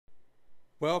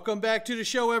Welcome back to the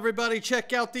show, everybody.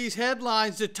 Check out these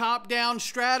headlines. The top-down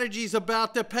strategy's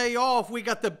about to pay off. We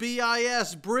got the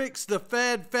BIS, BRICS, the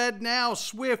Fed, FedNow,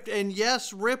 SWIFT, and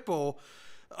yes, Ripple.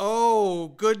 Oh,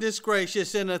 goodness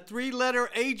gracious. And a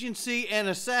three-letter agency and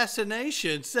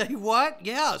assassination. Say what?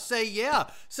 Yeah, say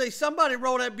yeah. Say somebody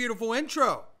roll that beautiful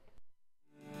intro.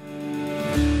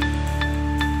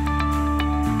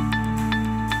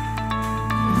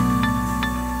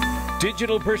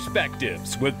 Digital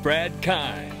Perspectives with Brad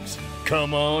Kimes.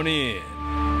 Come on in.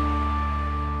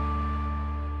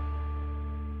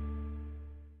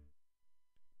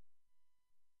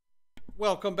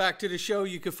 Welcome back to the show.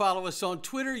 You can follow us on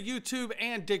Twitter, YouTube,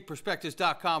 and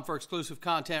digperspectives.com for exclusive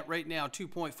content. Right now,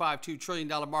 $2.52 trillion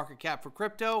market cap for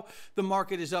crypto. The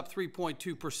market is up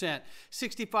 3.2%.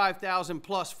 65,000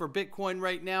 plus for Bitcoin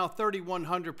right now,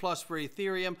 3,100 plus for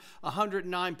Ethereum,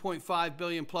 109.5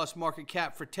 billion plus market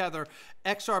cap for Tether.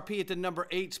 XRP at the number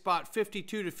 8 spot,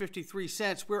 52 to 53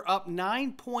 cents. We're up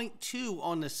 9.2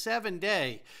 on the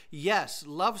 7-day. Yes,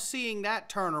 love seeing that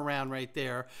turnaround right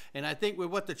there. And I think with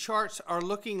what the charts are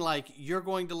looking like, you're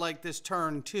going to like this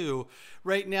turn too.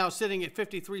 Right now, sitting at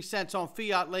 53 cents on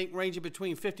Fiat Link, ranging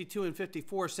between 52 and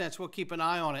 54 cents. We'll keep an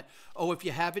eye on it. Oh, if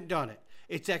you haven't done it,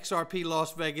 it's XRP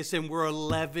Las Vegas, and we're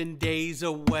 11 days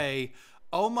away.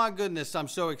 Oh my goodness, I'm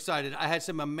so excited. I had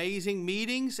some amazing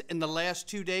meetings in the last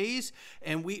 2 days,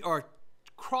 and we are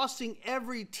crossing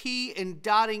every T and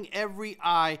dotting every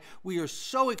I. We are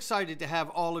so excited to have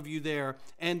all of you there,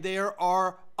 and there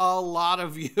are a lot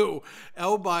of you.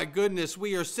 Oh my goodness,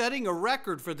 we are setting a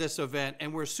record for this event,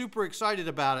 and we're super excited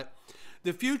about it.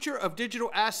 The Future of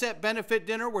Digital Asset Benefit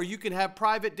Dinner, where you can have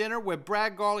private dinner with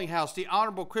Brad Garlinghouse, the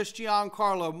Honorable Christian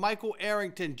Carlo, Michael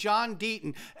Arrington, John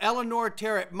Deaton, Eleanor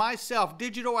Terrett, myself,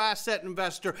 digital asset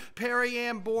investor, Perry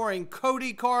Ann Boring,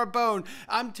 Cody Carbone.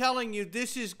 I'm telling you,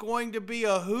 this is going to be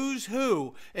a who's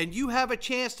who, and you have a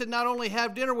chance to not only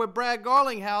have dinner with Brad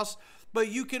Garlinghouse, but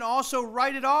you can also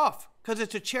write it off because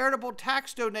it's a charitable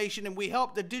tax donation, and we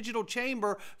help the Digital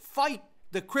Chamber fight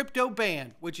the crypto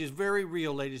ban, which is very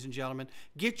real, ladies and gentlemen.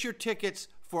 Get your tickets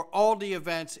for all the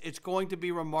events. It's going to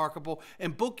be remarkable.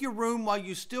 And book your room while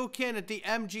you still can at the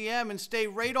MGM and stay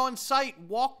right on site.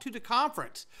 Walk to the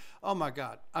conference. Oh my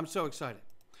God, I'm so excited.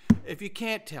 If you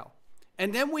can't tell.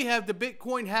 And then we have the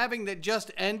Bitcoin halving that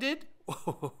just ended.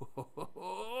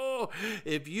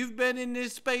 If you've been in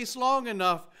this space long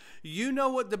enough, you know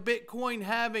what the Bitcoin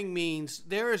halving means.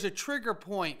 There is a trigger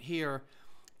point here.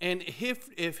 And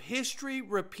if history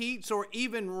repeats or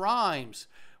even rhymes,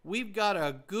 we've got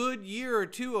a good year or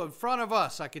two in front of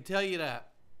us, I can tell you that.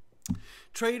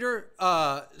 Trader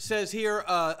says here,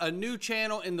 a new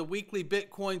channel in the weekly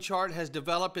Bitcoin chart has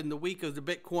developed in the week of the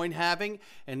Bitcoin halving.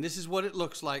 And this is what it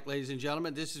looks like, ladies and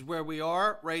gentlemen. This is where we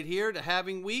are right here, the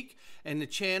halving week. And the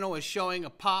channel is showing a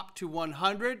pop to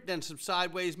 100, then some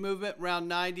sideways movement around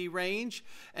 90 range,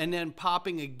 and then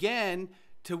popping again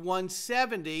to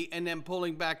 170 and then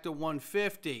pulling back to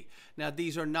 150. Now,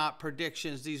 these are not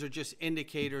predictions. These are just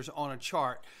indicators on a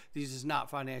chart. This is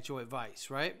not financial advice,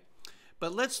 right?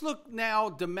 But let's look now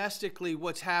domestically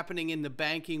what's happening in the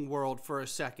banking world for a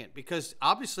second, because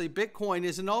obviously Bitcoin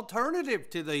is an alternative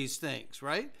to these things,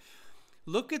 right?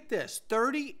 Look at this,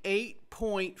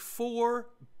 $38.4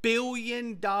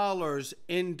 billion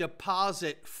in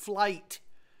deposit flight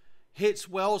hits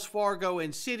Wells Fargo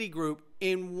and Citigroup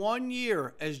in 1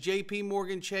 year as JP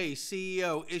Morgan Chase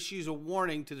CEO issues a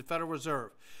warning to the Federal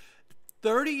Reserve.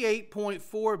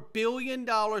 $38.4 billion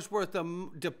worth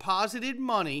of deposited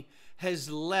money has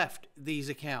left these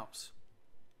accounts.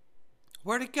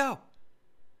 Where'd it go?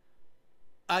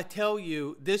 I tell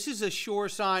you, this is a sure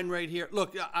sign right here.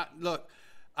 Look,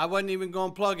 I wasn't even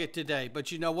going to plug it today, but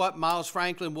you know what? Miles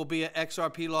Franklin will be at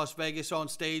XRP Las Vegas on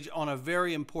stage on a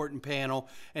very important panel,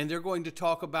 and they're going to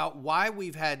talk about why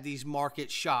we've had these market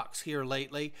shocks here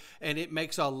lately, and it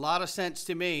makes a lot of sense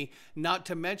to me, not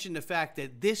to mention the fact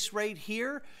that this right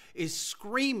here is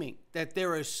screaming that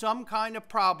there is some kind of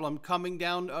problem coming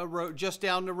down a road, just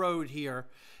down the road here,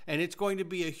 and it's going to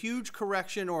be a huge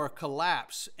correction or a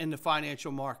collapse in the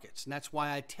financial markets. And that's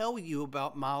why I tell you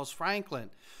about Miles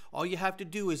Franklin. All you have to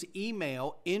do is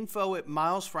email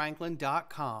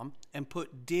info@milesfranklin.com and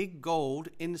put DigGold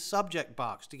in the subject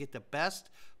box to get the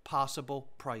best possible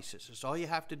prices. That's all you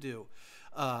have to do.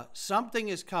 Something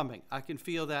is coming. I can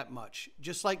feel that much.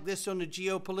 Just like this on the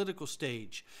geopolitical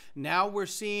stage. Now we're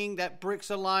seeing that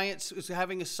BRICS Alliance is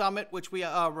having a summit, which we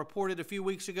reported a few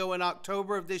weeks ago in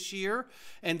October of this year,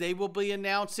 and they will be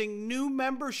announcing new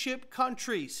membership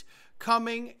countries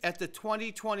coming at the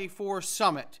 2024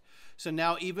 summit. So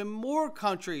now even more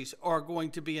countries are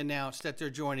going to be announced that they're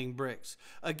joining BRICS.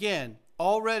 Again,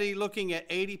 already looking at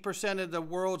 80% of the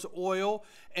world's oil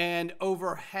and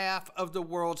over half of the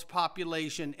world's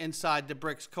population inside the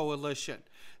BRICS coalition.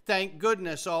 Thank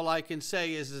goodness, all I can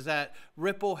say is that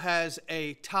Ripple has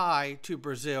a tie to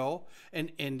Brazil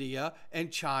and India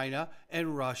and China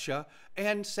and Russia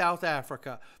and South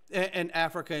Africa and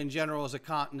Africa in general as a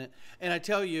continent. And I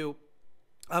tell you,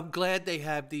 I'm glad they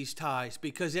have these ties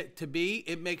because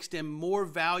it makes them more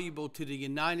valuable to the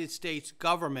United States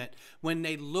government when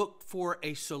they look for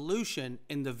a solution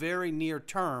in the very near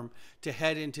term to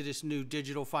head into this new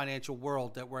digital financial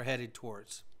world that we're headed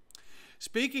towards.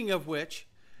 Speaking of which,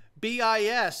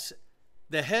 BIS,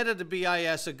 the head of the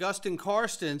BIS, Augustin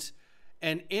Carstens,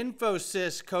 and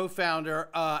Infosys co-founder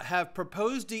have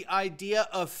proposed the idea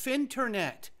of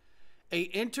Finternet, a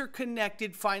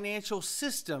interconnected financial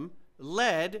system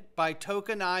led by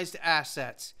tokenized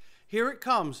assets. Here it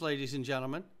comes, ladies and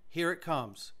gentlemen. Here it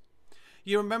comes.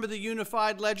 You remember the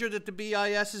unified ledger that the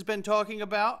BIS has been talking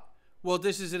about? Well,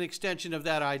 this is an extension of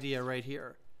that idea right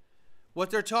here. What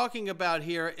they're talking about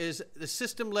here is the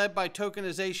system led by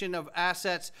tokenization of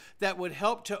assets that would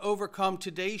help to overcome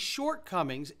today's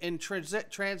shortcomings in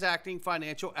transacting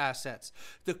financial assets.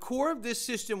 The core of this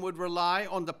system would rely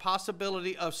on the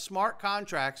possibility of smart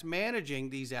contracts managing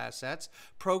these assets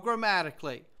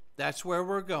programmatically. That's where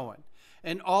we're going.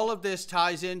 And all of this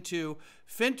ties into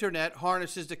Finternet,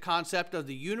 harnesses the concept of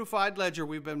the unified ledger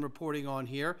we've been reporting on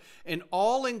here, an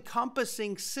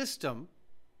all-encompassing system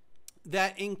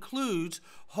that includes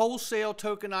wholesale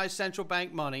tokenized central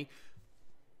bank money,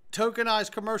 tokenized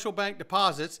commercial bank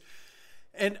deposits,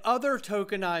 and other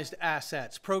tokenized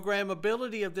assets.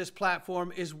 Programmability of this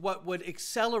platform is what would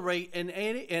accelerate and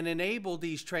enable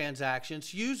these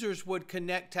transactions. Users would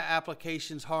connect to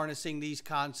applications harnessing these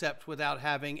concepts without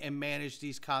having and manage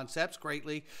these concepts,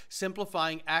 greatly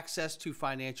simplifying access to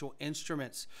financial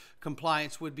instruments.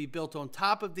 Compliance would be built on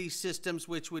top of these systems,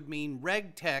 which would mean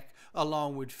RegTech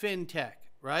along with FinTech.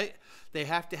 Right? They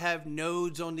have to have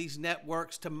nodes on these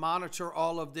networks to monitor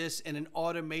all of this in an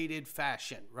automated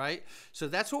fashion, right? So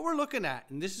that's what we're looking at,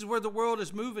 and this is where the world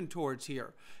is moving towards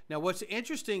here. Now, what's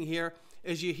interesting here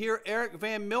is you hear Eric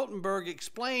Van Miltenburg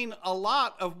explain a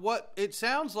lot of what it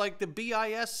sounds like the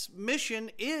BIS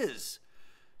mission is.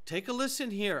 Take a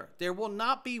listen here. There will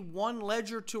not be one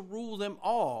ledger to rule them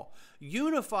all.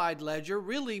 Unified ledger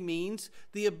really means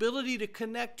the ability to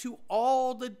connect to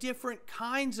all the different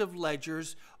kinds of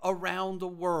ledgers around the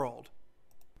world.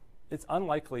 It's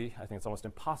unlikely, I think it's almost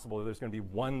impossible, that there's going to be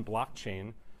one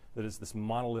blockchain that is this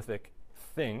monolithic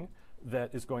thing that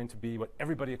is going to be what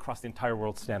everybody across the entire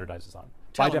world standardizes on.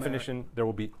 By definition, there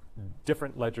will be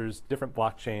different ledgers, different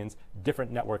blockchains,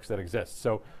 different networks that exist.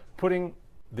 So putting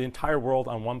the entire world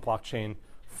on one blockchain,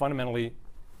 fundamentally,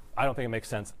 I don't think it makes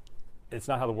sense. It's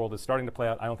not how the world is starting to play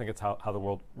out. I don't think it's how the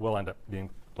world will end up being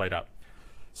played out.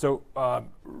 So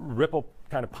Ripple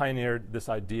kind of pioneered this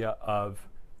idea of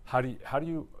how do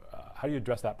you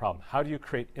address that problem? How do you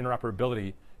create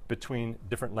interoperability between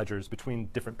different ledgers, between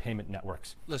different payment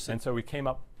networks? Listen. And so we came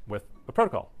up with a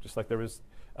protocol, just like there was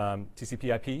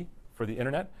TCP/IP for the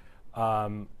internet.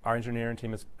 Our engineering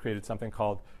team has created something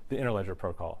called the Interledger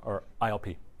Protocol, or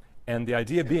ILP. And the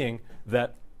idea being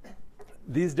that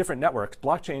these different networks,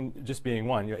 blockchain just being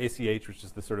one, ACH, which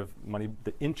is the sort of money,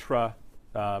 the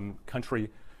intra-country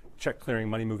check clearing,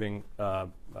 money moving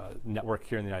network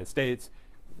here in the United States.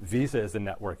 Visa is the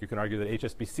network. You can argue that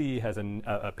HSBC has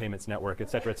a payments network, et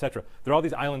cetera, et cetera. There are all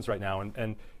these islands right now,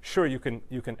 and sure, you can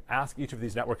ask each of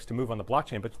these networks to move on the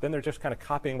blockchain, but then they're just kind of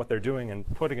copying what they're doing and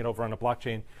putting it over on a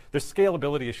blockchain. There's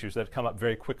scalability issues that come up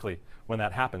very quickly when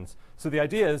that happens. So the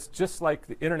idea is, just like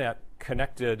the internet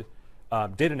connected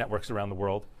data networks around the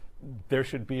world, there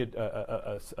should be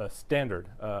a standard,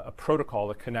 a protocol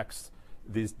that connects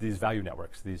these value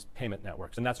networks, these payment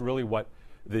networks, and that's really what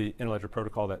the Interledger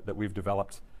Protocol that we've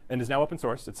developed and is now open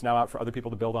source. It's now out for other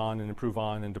people to build on and improve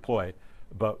on and deploy,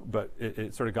 but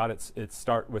it sort of got its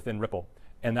start within Ripple,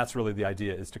 and that's really the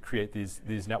idea, is to create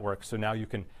these networks. So now you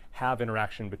can have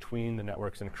interaction between the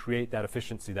networks and create that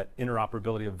efficiency, that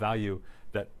interoperability of value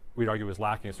that we'd argue is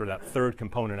lacking. It's sort of that third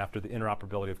component after the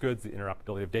interoperability of goods, the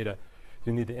interoperability of data.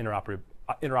 You need the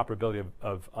interoperability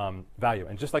of value,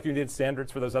 and just like you need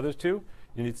standards for those others two,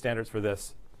 you need standards for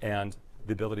this, and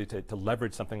the ability to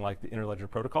leverage something like the Interledger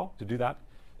Protocol to do that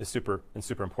is super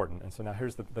important. And so now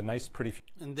here's the nice, pretty.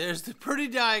 And there's the pretty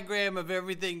diagram of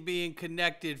everything being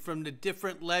connected from the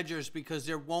different ledgers, because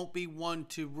there won't be one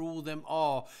to rule them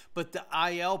all. But the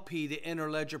ILP, the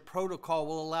Interledger Protocol,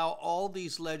 will allow all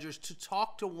these ledgers to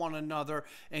talk to one another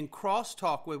and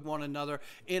crosstalk with one another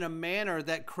in a manner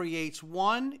that creates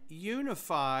one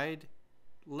unified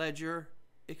ledger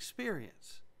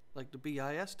experience. like the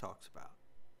BIS talks about,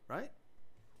 right?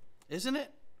 Isn't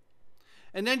it?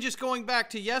 And then just going back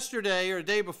to yesterday or the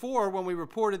day before when we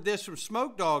reported this from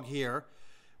Smoke Dog here,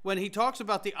 when he talks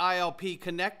about the ILP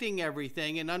connecting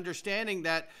everything and understanding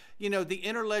that, you know, the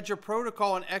interledger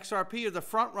protocol and XRP are the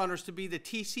front runners to be the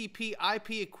TCP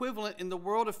IP equivalent in the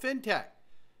world of fintech.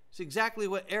 It's exactly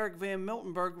what Eric Van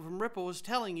Miltenberg from Ripple is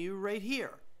telling you right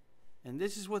here. And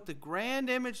this is what the grand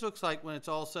image looks like when it's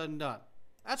all said and done.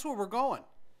 That's where we're going.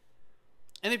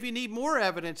 And if you need more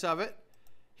evidence of it,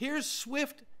 here's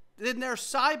Swift in their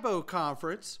SIBO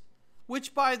conference,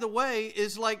 which, by the way,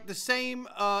 is like the same,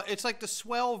 it's like the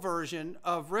swell version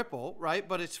of Ripple, right?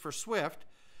 But it's for Swift.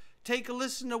 Take a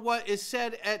listen to what is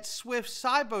said at Swift's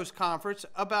SIBO's conference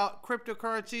about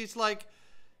cryptocurrencies like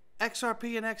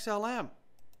XRP and XLM.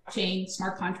 Chain,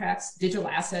 smart contracts, digital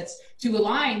assets to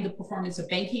align the performance of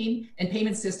banking and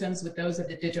payment systems with those of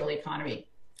the digital economy.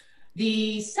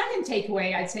 The second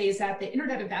takeaway I'd say is that the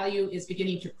Internet of Value is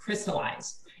beginning to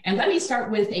crystallize. And let me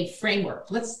start with a framework.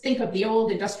 Let's think of the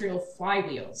old industrial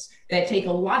flywheels that take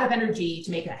a lot of energy to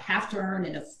make a half turn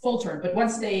and a full turn. But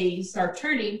once they start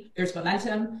turning, there's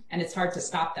momentum and it's hard to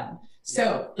stop them.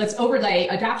 So let's overlay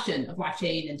adoption of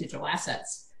blockchain and digital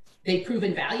assets. They've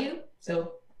proven value.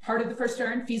 So part of the first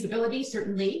turn, feasibility,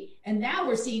 certainly. And now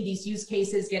we're seeing these use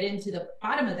cases get into the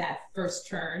bottom of that first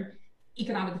turn,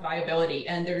 economic viability.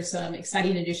 And there's some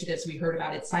exciting initiatives we heard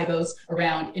about at SIBOs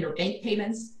around interbank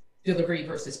payments, delivery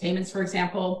versus payments, for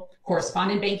example,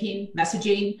 correspondent banking,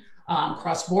 messaging,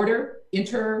 cross-border,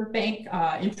 interbank,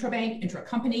 intrabank,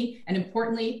 intra-company, and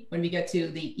importantly, when we get to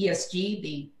the ESG,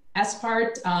 the S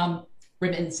part,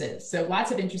 remittances. So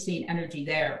lots of interesting energy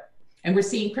there. And we're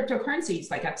seeing cryptocurrencies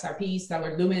like XRP,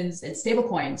 Stellar Lumens, and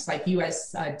stablecoins like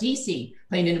USDC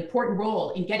playing an important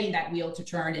role in getting that wheel to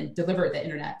turn and deliver the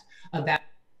internet of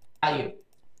value.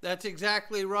 That's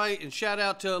exactly right. And shout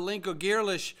out to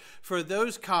Linqto-Private for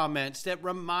those comments that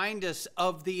remind us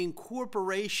of the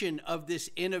incorporation of this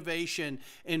innovation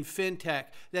in fintech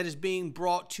that is being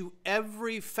brought to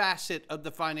every facet of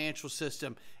the financial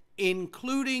system,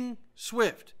 including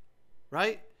Swift,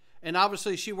 right? And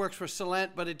obviously she works for Celent,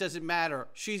 but it doesn't matter.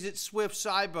 She's at Swift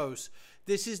SIBOS.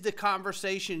 This is the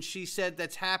conversation she said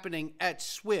that's happening at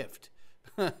Swift.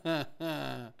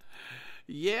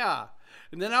 Yeah.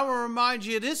 And then I will remind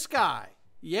you of this guy.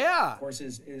 Yeah. Of course,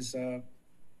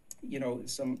 you know,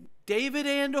 some David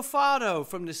Andofato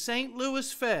from the St.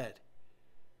 Louis Fed,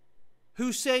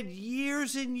 who said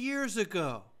years and years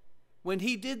ago, when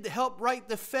he did help write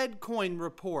the FedCoin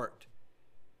report,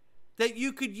 that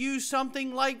you could use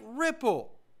something like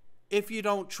Ripple if you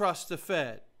don't trust the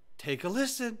Fed. Take a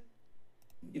listen.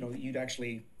 You know, you'd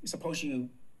actually, suppose you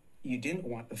didn't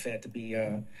want the Fed to be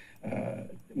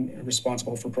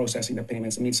responsible for processing the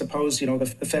payments. I mean, suppose, you know, the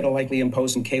Fed will likely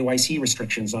impose some KYC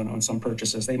restrictions on some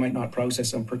purchases. They might not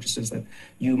process some purchases that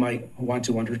you might want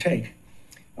to undertake.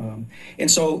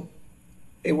 And so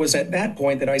it was at that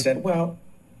point that I said, well,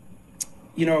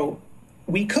 you know,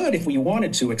 we could, if we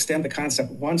wanted to, extend the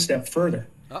concept one step further.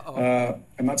 I'm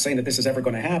not saying that this is ever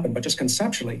going to happen, but just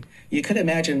conceptually, you could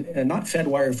imagine not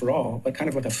FedWire for all, but kind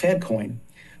of like a Fed coin,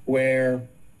 where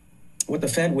what the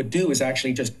Fed would do is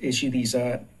actually just issue these,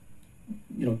 you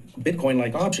know,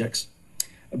 Bitcoin-like objects,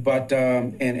 but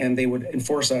and they would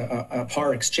enforce a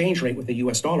par exchange rate with the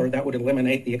U.S. dollar. That would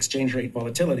eliminate the exchange rate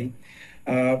volatility.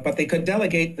 But they could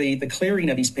delegate the clearing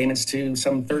of these payments to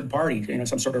some third party, you know,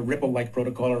 some sort of Ripple-like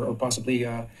protocol, or possibly.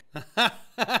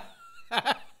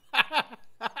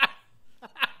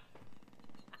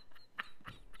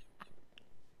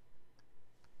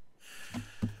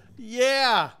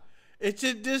 Yeah. It's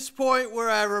at this point where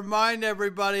I remind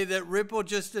everybody that Ripple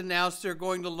just announced they're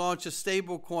going to launch a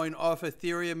stablecoin off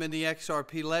Ethereum in the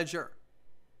XRP ledger.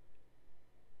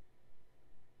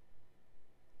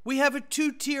 We have a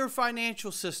two-tier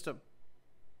financial system.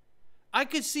 I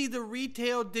could see the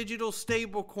retail digital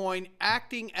stablecoin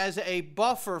acting as a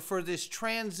buffer for this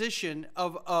transition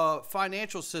of a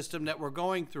financial system that we're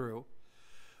going through,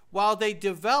 while they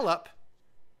develop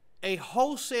a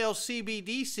wholesale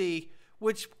CBDC,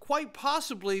 which quite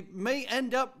possibly may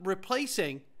end up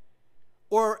replacing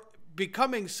or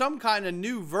becoming some kind of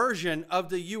new version of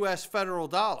the U.S. federal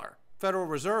dollar, Federal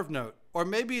Reserve note, or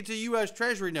maybe it's a U.S.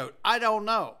 Treasury note. I don't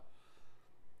know.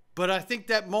 But I think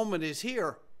that moment is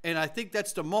here, and I think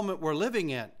that's the moment we're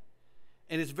living in.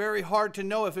 And it's very hard to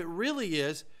know if it really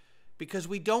is, because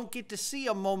we don't get to see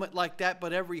a moment like that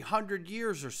but every 100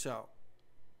 years or so.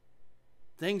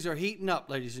 Things are heating up,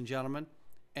 ladies and gentlemen.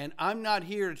 And I'm not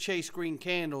here to chase green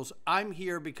candles. I'm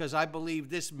here because I believe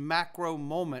this macro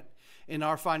moment in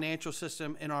our financial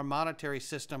system, in our monetary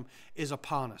system, is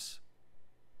upon us.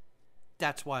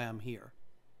 That's why I'm here.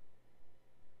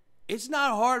 It's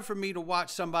not hard for me to watch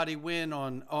somebody win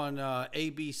on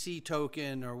ABC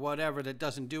token or whatever that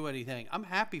doesn't do anything. I'm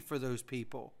happy for those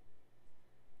people.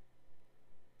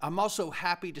 I'm also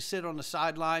happy to sit on the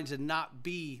sidelines and not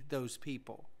be those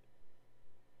people.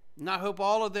 And I hope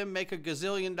all of them make $1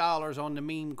 gazillion on the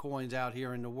meme coins out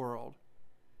here in the world.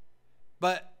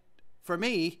 But for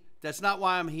me, that's not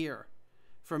why I'm here.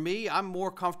 For me, I'm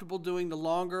more comfortable doing the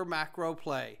longer macro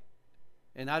play.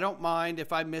 And I don't mind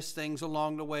if I miss things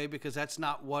along the way, because that's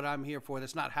not what I'm here for.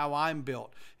 That's not how I'm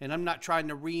built. And I'm not trying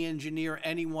to re-engineer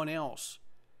anyone else.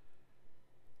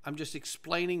 I'm just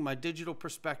explaining my digital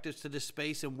perspectives to this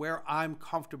space and where I'm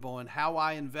comfortable, and how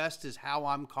I invest is how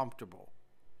I'm comfortable.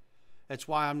 That's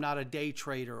why I'm not a day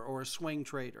trader or a swing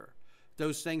trader.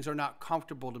 Those things are not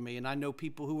comfortable to me, and I know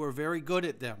people who are very good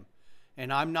at them,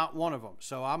 and I'm not one of them.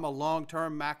 So I'm a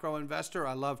long-term macro investor.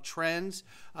 I love trends.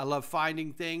 I love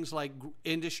finding things like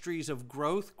industries of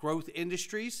growth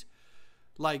industries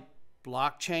like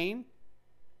blockchain,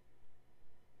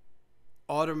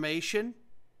 automation,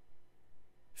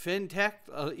 fintech,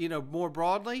 more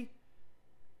broadly.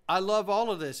 I love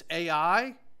all of this.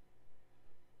 AI.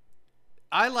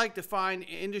 I like to find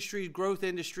industries, growth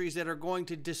industries that are going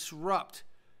to disrupt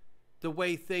the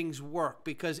way things work,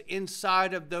 because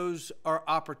inside of those are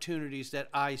opportunities that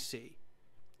I see,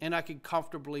 and I can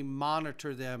comfortably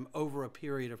monitor them over a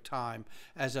period of time,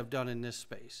 as I've done in this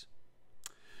space.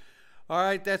 All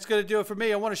right, that's going to do it for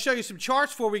me. I want to show you some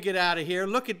charts before we get out of here.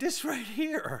 Look at this right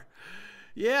here.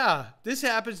 Yeah, this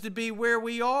happens to be where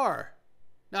we are.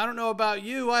 Now, I don't know about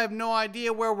you. I have no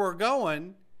idea where we're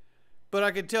going, but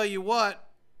I can tell you what,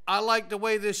 I like the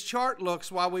way this chart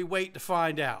looks while we wait to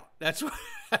find out. That's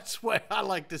the way I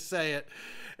like to say it.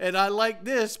 And I like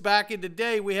this. Back in the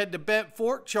day, we had the bent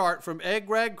fork chart from Egg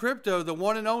Crypto, the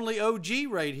one and only OG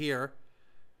right here.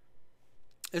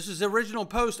 This is the original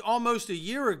post almost a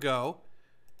year ago.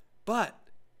 But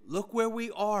look where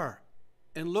we are.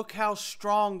 And look how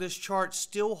strong this chart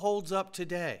still holds up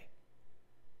today.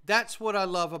 That's what I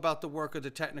love about the work of the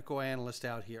technical analyst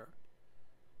out here.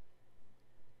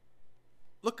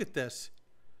 Look at this.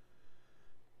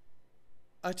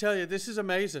 I tell you, this is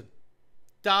amazing.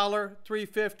 $1,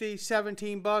 $3.50,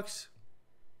 17 bucks.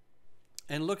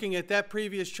 And looking at that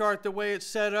previous chart, the way it's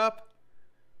set up,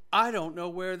 I don't know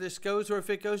where this goes, or if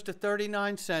it goes to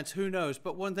 39 cents, who knows?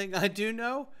 But one thing I do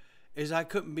know is I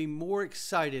couldn't be more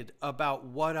excited about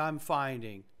what I'm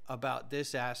finding about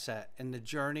this asset and the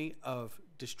journey of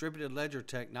distributed ledger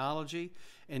technology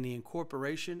and the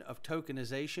incorporation of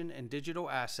tokenization and digital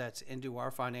assets into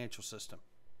our financial system.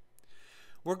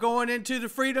 We're going into the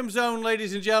freedom zone,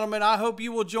 ladies and gentlemen. I hope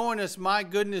you will join us. My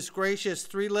goodness gracious,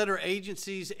 3-letter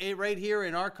agencies right here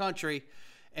in our country,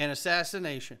 and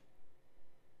assassination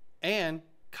and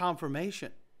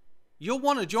confirmation. You'll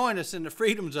want to join us in the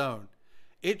freedom zone.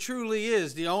 It truly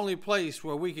is the only place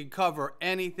where we can cover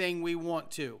anything we want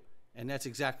to. And that's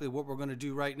exactly what we're going to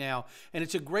do right now. And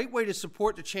it's a great way to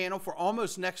support the channel for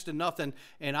almost next to nothing.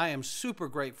 And I am super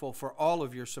grateful for all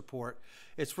of your support.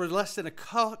 It's for less than a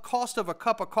cost of a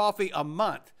cup of coffee a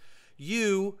month.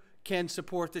 You can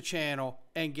support the channel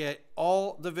and get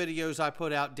all the videos I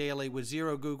put out daily with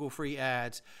 0 Google free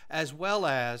ads, as well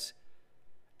as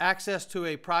access to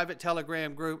a private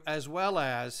Telegram group, as well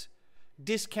as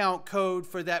discount code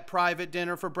for that private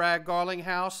dinner for Brad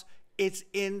Garlinghouse. It's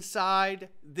inside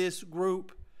this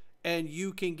group, and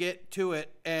you can get to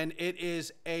it, and it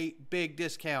is a big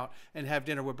discount, and have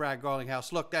dinner with Brad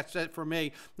Garlinghouse. Look, that's it for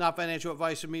me. Not financial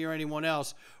advice from me or anyone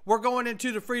else. We're going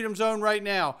into the freedom zone right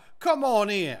now. Come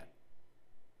on in.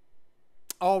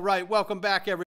 All right, welcome back, everyone.